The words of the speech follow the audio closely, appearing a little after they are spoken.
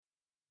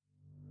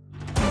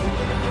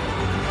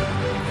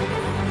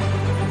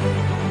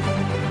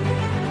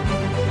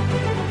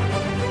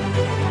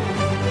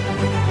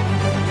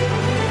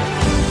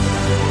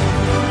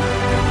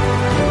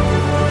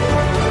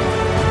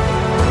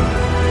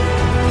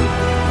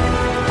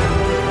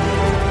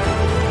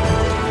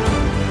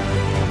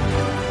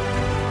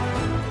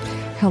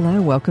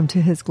Hello, welcome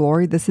to His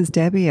Glory. This is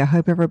Debbie. I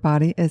hope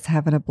everybody is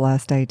having a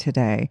blessed day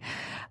today.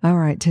 All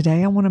right,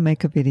 today I want to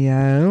make a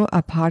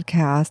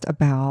podcast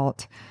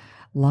about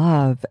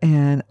love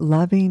and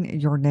loving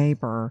your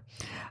neighbor.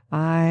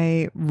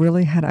 I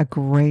really had a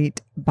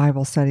great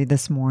Bible study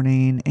this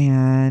morning,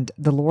 and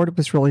the Lord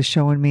was really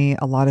showing me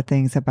a lot of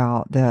things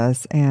about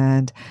this,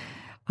 and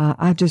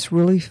I just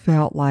really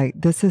felt like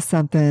this is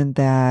something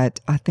that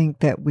I think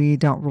that we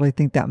don't really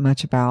think that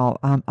much about.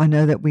 I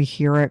know that we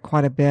hear it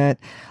quite a bit.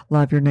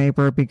 Love your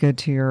neighbor, be good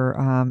to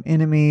your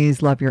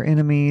enemies, love your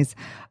enemies.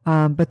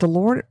 But the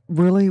Lord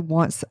really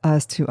wants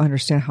us to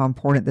understand how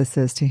important this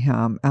is to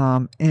Him.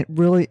 It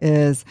really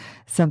is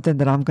something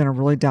that I'm going to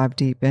really dive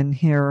deep in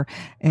here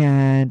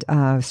and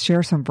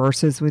share some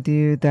verses with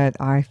you that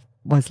I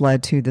was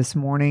led to this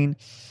morning.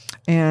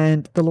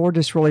 And the Lord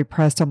just really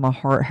pressed on my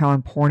heart how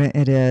important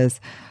it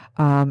is.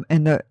 And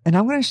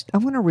I'm going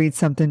to read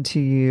something to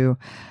you.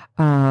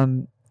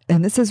 And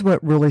this is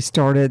what really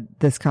started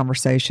this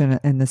conversation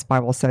in this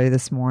Bible study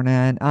this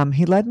morning.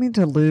 He led me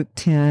to Luke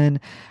 10,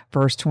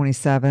 verse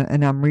 27,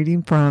 and I'm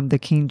reading from the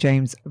King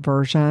James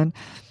Version.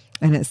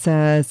 And it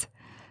says,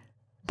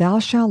 "Thou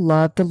shalt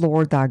love the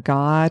Lord thy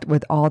God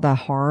with all thy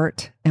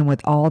heart, and with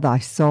all thy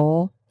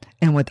soul,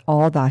 and with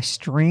all thy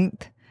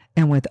strength,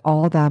 and with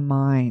all thy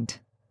mind,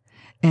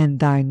 and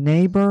thy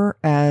neighbor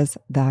as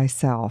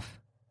thyself."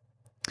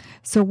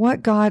 So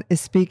what God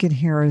is speaking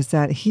here is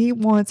that He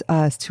wants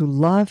us to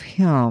love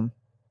Him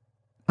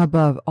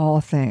above all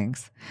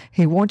things.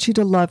 He wants you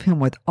to love Him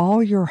with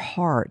all your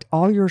heart,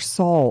 all your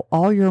soul,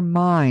 all your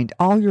mind,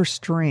 all your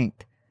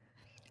strength.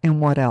 And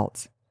what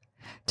else?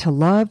 To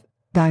love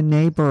thy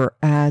neighbor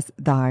as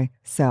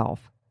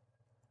thyself.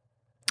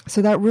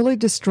 So that really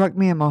just struck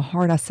me in my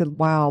heart. I said,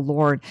 wow,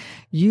 Lord,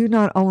 you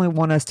not only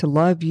want us to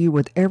love you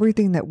with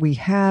everything that we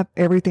have,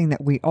 everything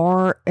that we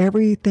are,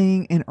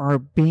 everything in our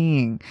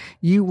being.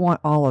 You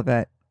want all of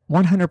it,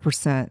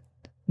 100%,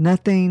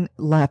 nothing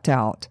left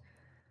out.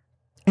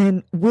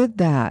 And with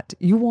that,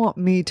 you want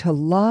me to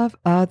love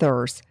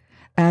others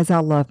as I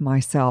love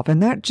myself.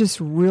 And that just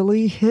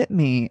really hit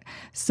me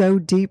so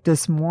deep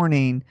this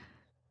morning.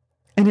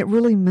 And it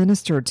really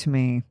ministered to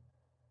me.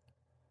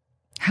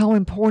 How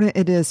important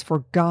it is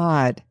for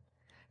God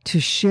to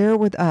share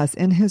with us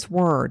in His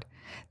Word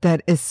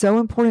that it's so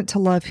important to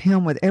love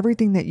Him with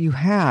everything that you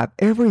have,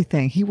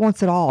 everything. He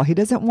wants it all. He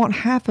doesn't want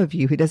half of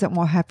you. He doesn't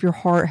want half your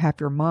heart,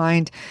 half your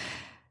mind.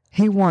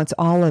 He wants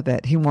all of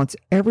it. He wants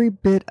every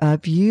bit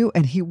of you,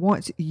 and He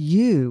wants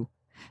you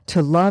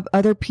to love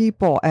other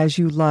people as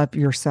you love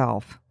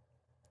yourself.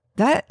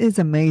 That is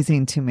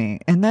amazing to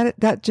me. And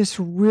that just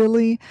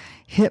really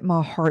hit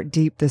my heart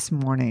deep this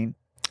morning.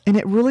 And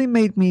it really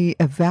made me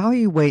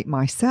evaluate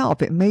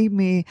myself. It made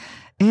me,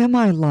 am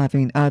I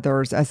loving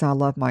others as I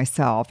love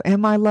myself?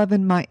 Am I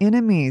loving my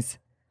enemies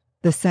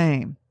the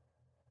same?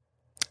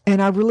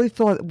 And I really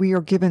feel that we are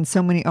given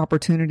so many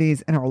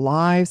opportunities in our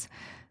lives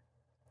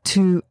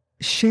to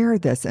share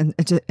this and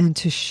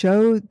to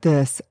show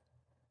this,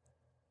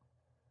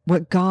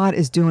 what God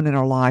is doing in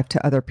our life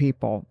to other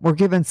people. We're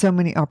given so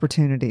many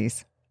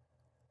opportunities.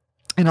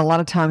 And a lot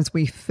of times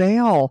we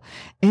fail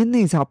in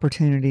these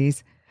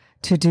opportunities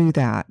to do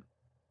that.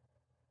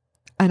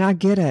 And I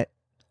get it.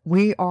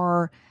 We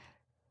are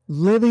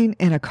living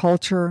in a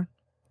culture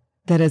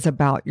that is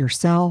about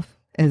yourself.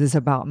 It is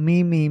about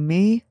me, me,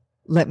 me.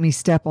 Let me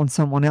step on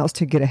someone else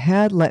to get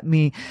ahead. Let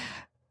me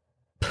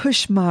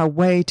push my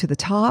way to the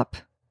top.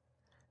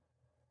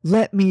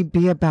 Let me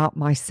be about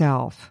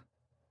myself.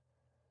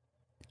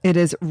 It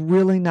is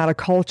really not a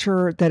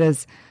culture that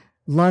is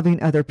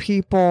loving other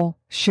people,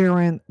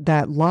 sharing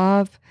that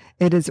love.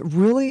 It is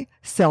really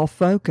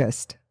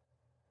self-focused.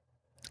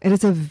 It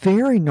is a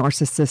very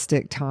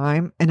narcissistic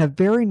time and a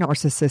very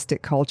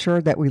narcissistic culture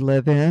that we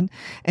live in.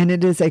 And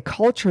it is a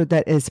culture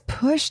that is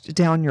pushed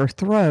down your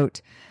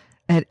throat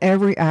at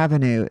every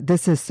avenue.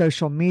 This is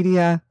social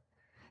media.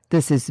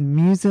 This is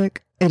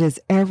music. It is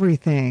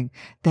everything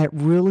that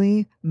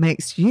really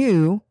makes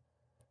you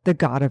the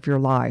God of your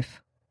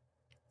life.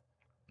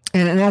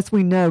 And as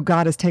we know,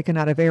 God is taken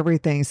out of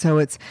everything. So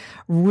it's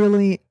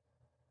really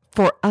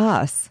for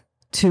us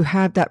to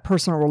have that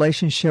personal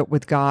relationship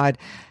with God,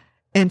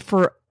 and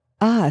for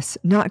us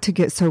not to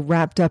get so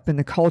wrapped up in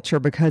the culture,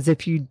 because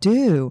if you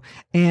do,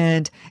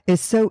 and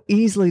it's so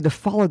easily to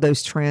follow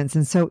those trends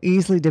and so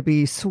easily to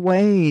be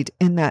swayed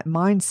in that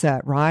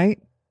mindset,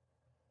 right?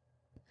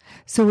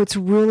 So it's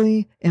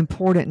really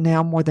important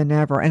now more than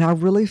ever. And I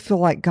really feel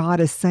like God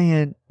is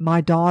saying, my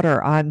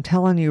daughter, I'm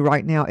telling you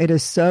right now, it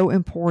is so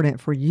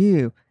important for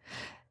you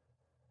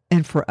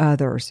and for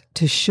others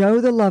to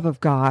show the love of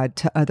God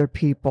to other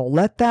people.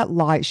 Let that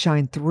light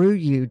shine through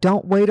you.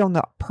 Don't wait on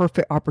the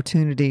perfect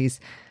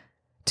opportunities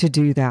to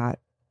do that.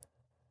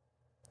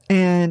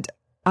 And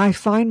I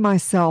find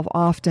myself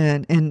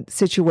often in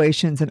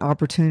situations and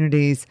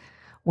opportunities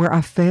where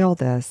I fail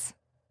this,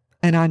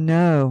 and I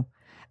know,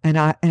 and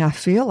I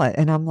feel it,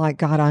 and I'm like,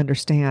 God, I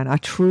understand. I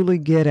truly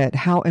get it,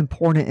 how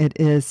important it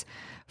is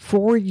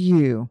for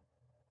you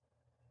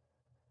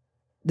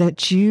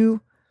that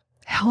you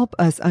help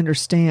us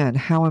understand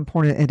how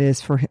important it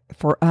is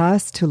for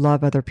us to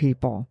love other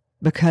people,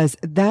 because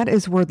that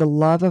is where the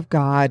love of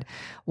God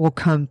will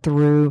come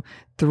through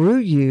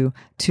you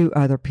to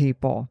other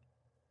people.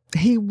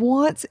 He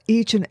wants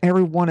each and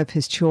every one of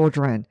his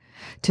children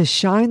to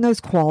shine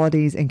those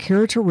qualities and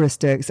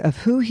characteristics of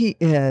who he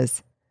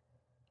is.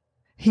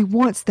 He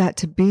wants that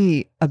to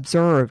be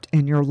observed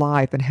in your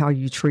life and how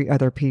you treat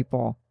other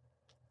people.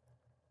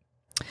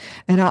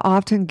 And I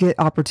often get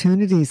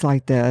opportunities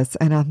like this,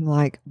 and I'm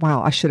like,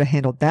 wow, I should have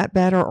handled that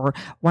better, or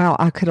wow,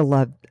 I could have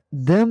loved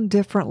them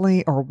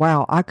differently, or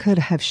wow, I could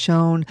have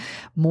shown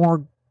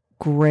more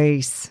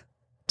grace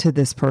to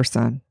this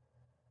person.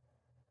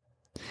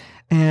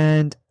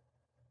 And,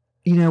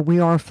 we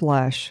are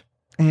flesh,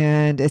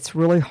 and it's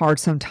really hard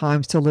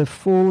sometimes to live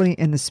fully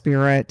in the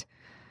Spirit,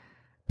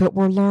 but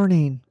we're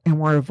learning and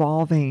we're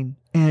evolving.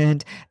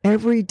 And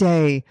every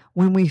day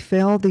when we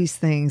fail these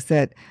things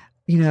that,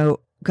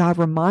 God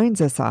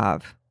reminds us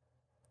of,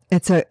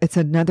 it's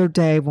another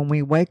day when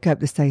we wake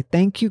up to say,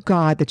 thank you,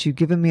 God, that you've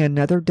given me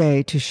another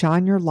day to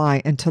shine your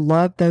light and to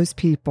love those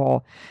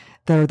people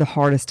that are the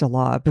hardest to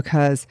love,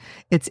 because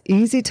it's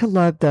easy to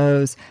love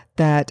those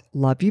that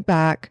love you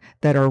back,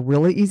 that are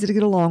really easy to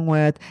get along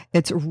with.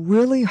 It's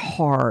really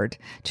hard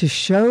to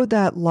show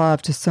that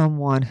love to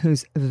someone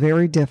who's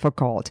very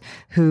difficult,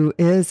 who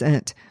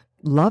isn't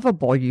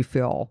lovable, you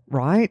feel,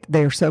 right?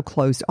 They're so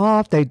closed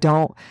off. They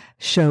don't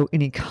show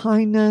any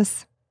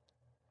kindness.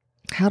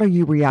 How do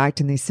you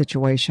react in these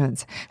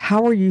situations?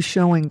 How are you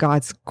showing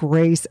God's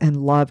grace and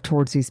love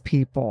towards these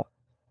people?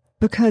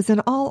 Because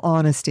in all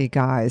honesty,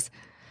 guys,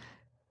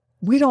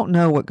 we don't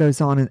know what goes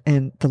on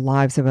in the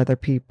lives of other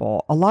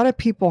people. A lot of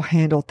people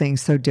handle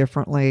things so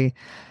differently,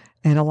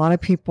 and a lot of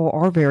people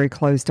are very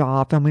closed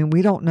off. I mean,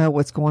 we don't know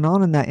what's going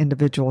on in that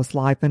individual's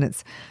life,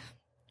 and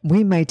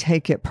we may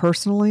take it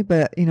personally,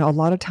 but a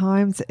lot of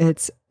times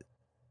it's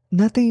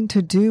nothing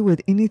to do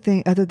with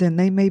anything other than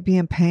they may be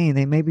in pain,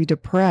 they may be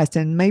depressed,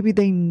 and maybe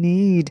they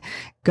need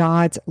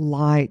God's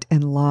light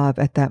and love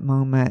at that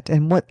moment,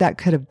 and what that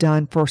could have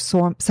done for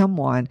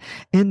someone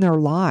in their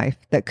life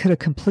that could have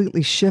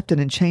completely shifted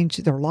and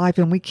changed their life.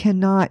 And we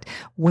cannot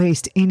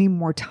waste any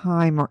more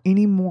time or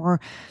any more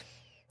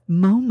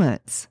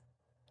moments,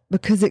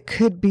 because it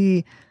could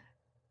be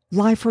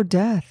life or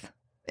death.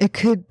 It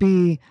could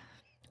be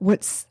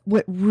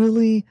what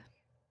really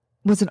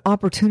was an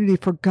opportunity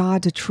for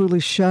God to truly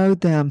show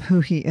them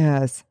who he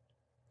is.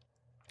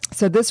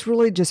 So this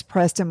really just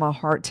pressed in my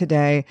heart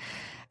today.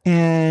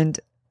 And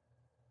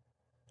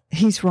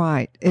he's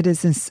right.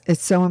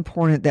 It's so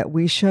important that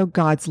we show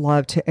God's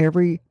love to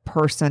every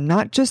person,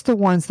 not just the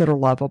ones that are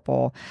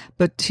lovable,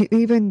 but to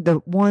even the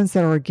ones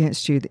that are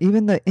against you,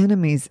 even the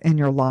enemies in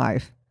your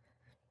life.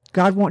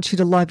 God wants you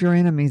to love your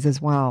enemies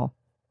as well.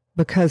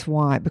 Because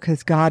why?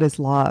 Because God is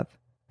love.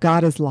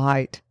 God is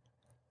light.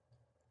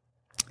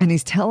 And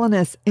he's telling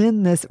us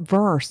in this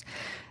verse,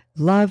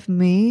 love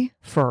me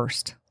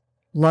first.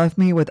 Love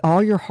me with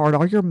all your heart,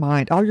 all your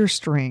mind, all your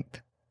strength.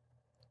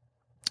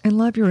 And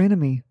love your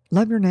enemy.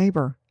 Love your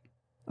neighbor.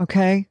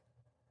 Okay?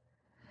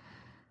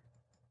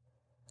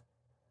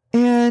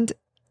 And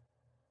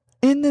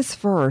in this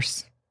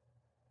verse,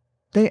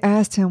 they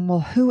asked him, well,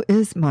 who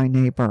is my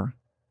neighbor?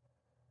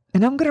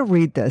 And I'm going to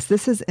read this.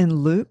 This is in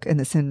Luke, and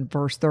it's in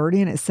verse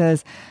 30, and it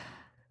says,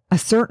 a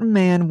certain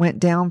man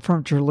went down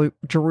from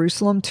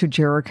Jerusalem to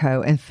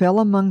Jericho and fell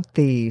among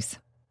thieves,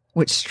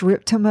 which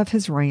stripped him of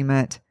his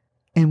raiment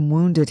and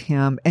wounded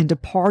him and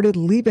departed,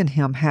 leaving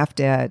him half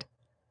dead.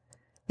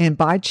 And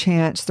by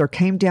chance there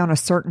came down a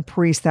certain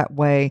priest that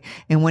way,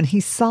 and when he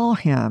saw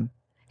him,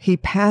 he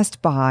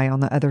passed by on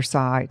the other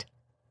side.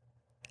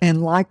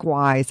 And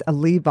likewise a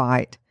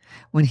Levite,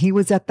 when he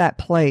was at that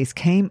place,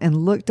 came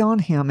and looked on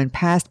him and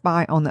passed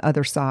by on the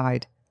other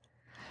side.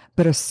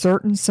 But a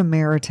certain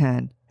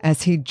Samaritan,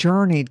 as he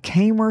journeyed,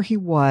 came where he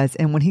was,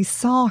 and when he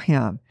saw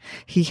him,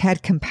 he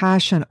had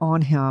compassion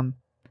on him,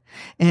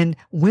 and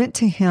went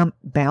to him,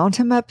 bound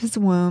him up his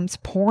wounds,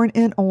 pouring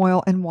in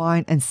oil and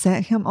wine, and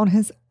set him on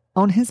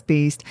his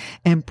beast,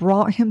 and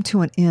brought him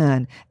to an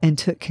inn, and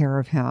took care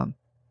of him.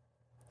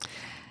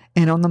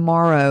 And on the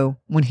morrow,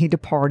 when he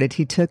departed,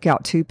 he took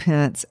out 2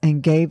 pence,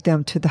 and gave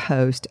them to the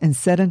host, and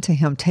said unto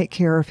him, take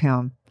care of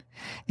him,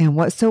 and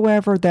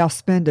whatsoever thou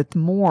spendest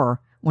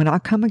more, when I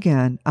come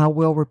again, I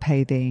will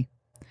repay thee.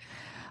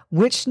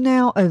 Which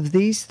now of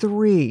these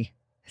 3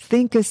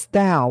 thinkest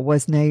thou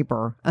was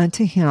neighbor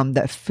unto him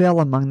that fell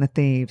among the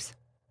thieves?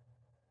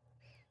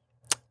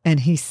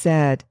 And he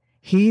said,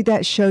 he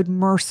that showed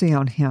mercy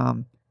on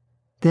him.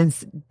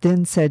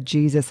 Then said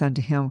Jesus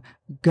unto him,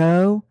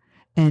 go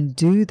and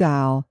do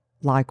thou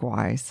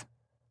likewise.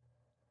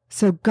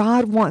 So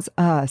God wants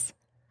us,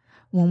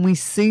 when we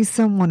see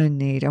someone in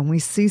need, and we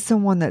see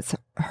someone that's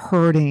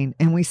hurting,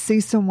 and we see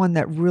someone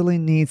that really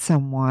needs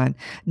someone,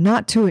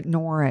 not to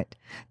ignore it,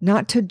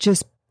 not to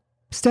just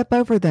step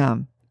over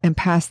them and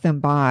pass them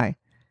by,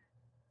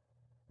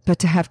 but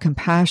to have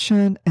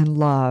compassion and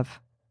love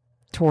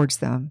towards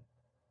them.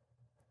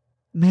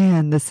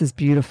 Man, this is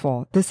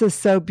beautiful. This is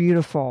so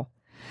beautiful,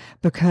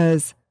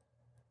 because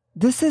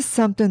This is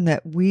something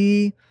that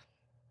we,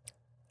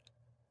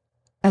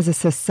 as a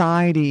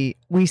society,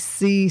 we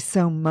see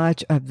so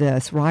much of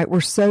this, right?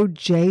 We're so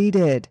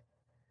jaded.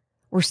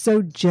 We're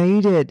so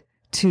jaded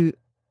to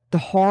the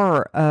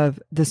horror of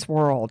this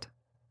world.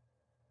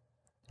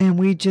 And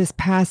we just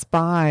pass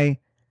by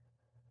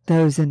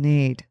those in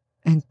need.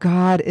 And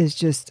God is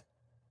just,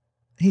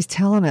 He's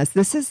telling us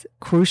this is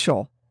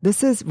crucial.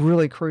 This is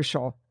really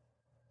crucial.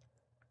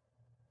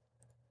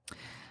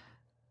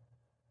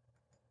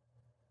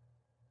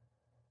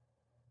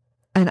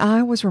 And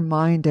I was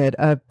reminded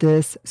of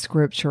this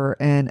scripture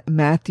in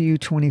Matthew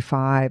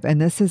 25,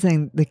 and this is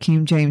in the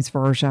King James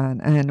Version.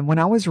 And when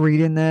I was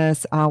reading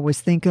this, I was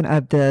thinking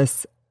of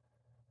this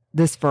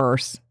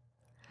verse.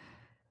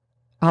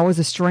 I was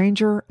a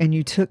stranger, and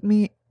you took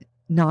me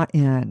not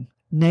in,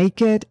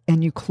 naked,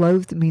 and you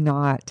clothed me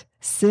not,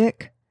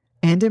 sick,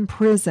 and in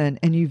prison,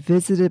 and you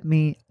visited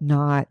me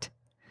not.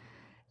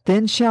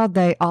 Then shall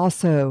they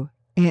also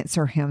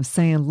answer him,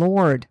 saying,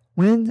 Lord,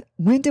 when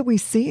did we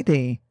see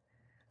thee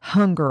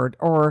hungered,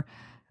 or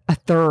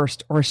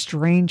athirst, or a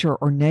stranger,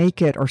 or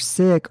naked, or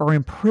sick, or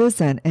in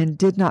prison, and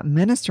did not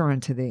minister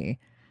unto thee?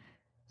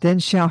 Then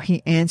shall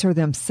he answer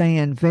them,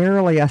 saying,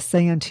 Verily I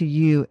say unto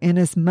you,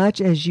 inasmuch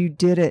as you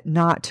did it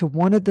not to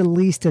one of the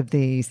least of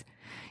these,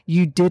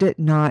 you did it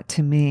not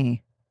to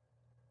me.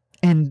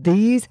 And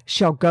these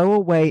shall go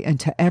away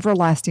into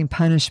everlasting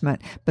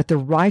punishment, but the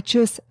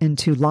righteous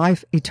into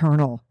life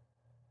eternal.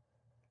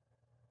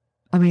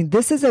 I mean,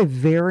 this is a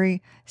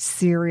very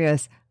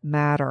serious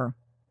matter.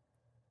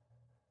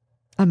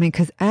 I mean,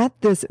 because at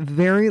this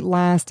very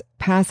last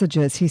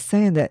passages, he's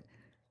saying that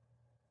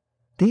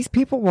these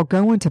people will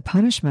go into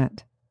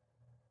punishment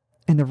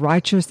and the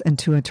righteous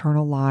into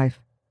eternal life.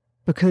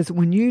 Because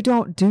when you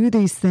don't do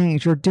these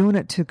things, you're doing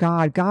it to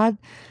God. God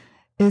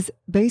is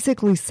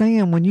basically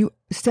saying, when you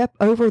step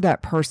over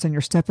that person,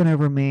 you're stepping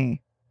over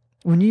me.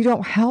 When you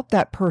don't help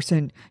that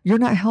person, you're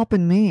not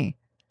helping me.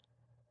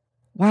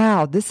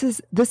 Wow, this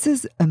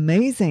is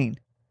amazing.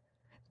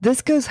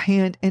 This goes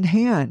hand in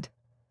hand.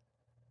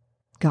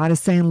 God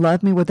is saying,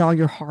 love me with all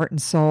your heart and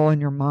soul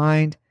and your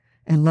mind,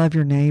 and love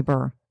your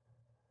neighbor.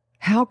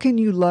 How can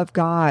you love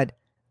God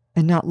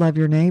and not love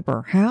your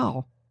neighbor?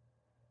 How?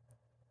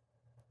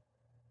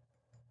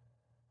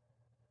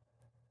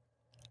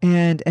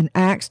 And in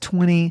Acts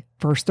 20,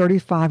 verse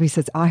 35, he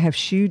says, I have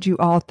shewed you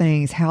all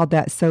things, how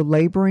that so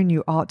laboring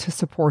you ought to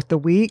support the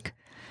weak,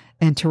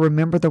 and to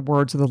remember the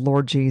words of the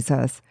Lord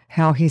Jesus,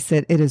 how he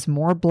said, it is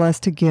more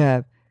blessed to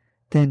give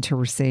than to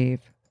receive.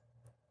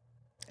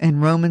 In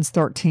Romans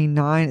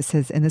 13:9, it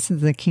says, and this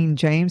is the King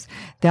James,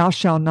 thou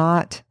shalt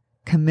not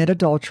commit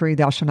adultery,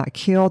 thou shalt not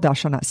kill, thou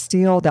shalt not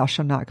steal, thou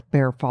shalt not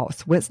bear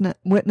false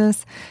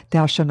witness,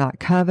 thou shalt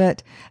not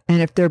covet.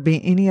 And if there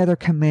be any other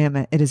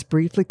commandment, it is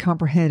briefly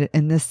comprehended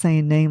in this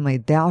saying, namely,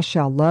 thou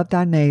shalt love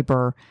thy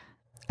neighbor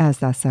as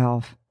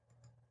thyself.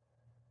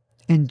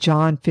 In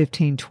John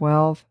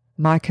 15:12,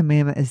 my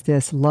commandment is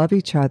this, love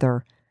each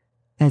other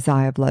as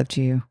I have loved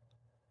you.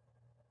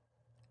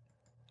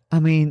 I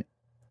mean,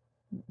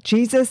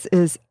 Jesus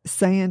is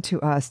saying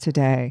to us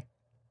today,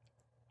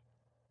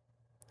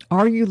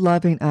 are you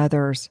loving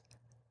others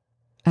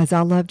as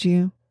I loved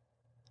you?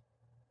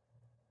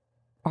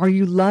 Are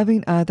you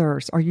loving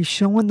others? Are you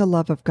showing the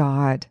love of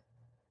God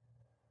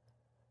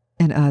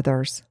in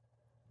others?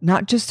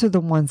 Not just to the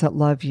ones that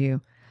love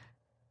you,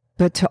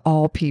 but to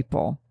all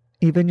people,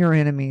 even your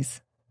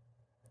enemies.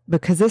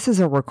 Because this is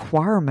a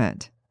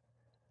requirement.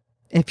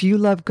 If you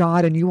love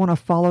God and you want to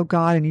follow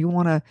God and you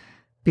want to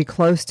be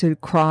close to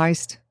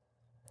Christ,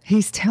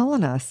 He's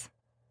telling us,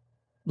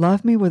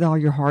 love me with all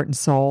your heart and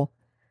soul.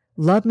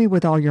 Love me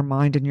with all your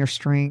mind and your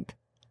strength.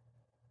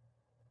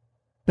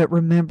 But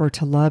remember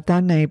to love thy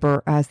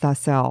neighbor as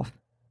thyself.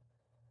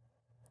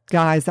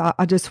 Guys,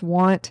 I just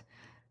want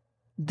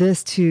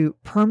this to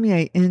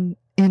permeate in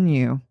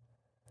you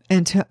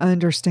and to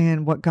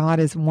understand what God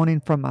is wanting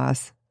from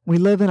us. We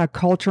live in a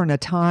culture and a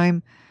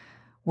time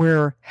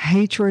where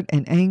hatred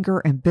and anger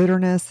and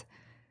bitterness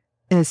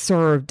is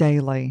served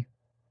daily.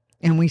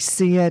 And we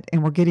see it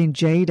and we're getting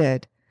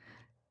jaded.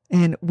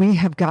 And we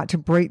have got to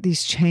break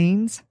these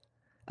chains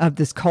of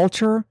this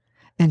culture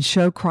and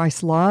show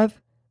Christ's love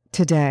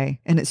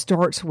today. And it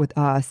starts with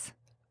us.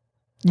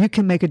 You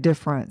can make a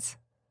difference.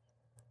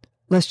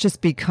 Let's just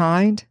be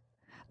kind.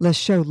 Let's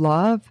show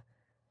love.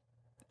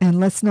 And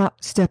let's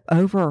not step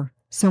over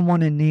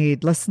someone in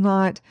need. Let's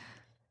not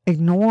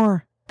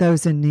ignore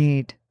those in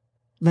need.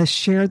 Let's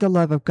share the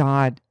love of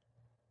God.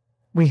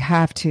 We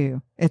have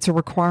to. It's a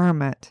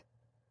requirement.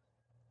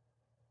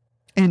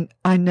 And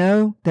I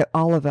know that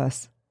all of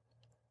us,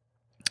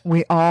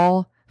 we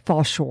all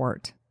fall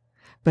short,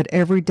 but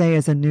every day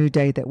is a new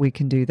day that we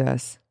can do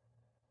this.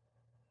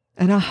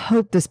 And I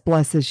hope this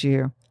blesses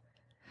you.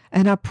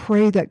 And I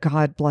pray that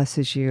God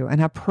blesses you.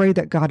 And I pray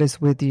that God is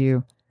with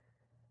you.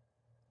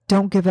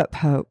 Don't give up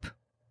hope.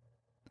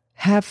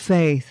 Have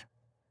faith.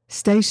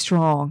 Stay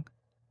strong.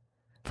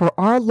 For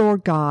our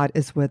Lord God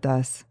is with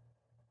us.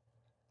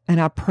 And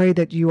I pray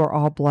that you are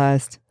all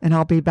blessed. And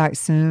I'll be back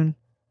soon.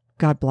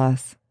 God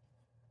bless.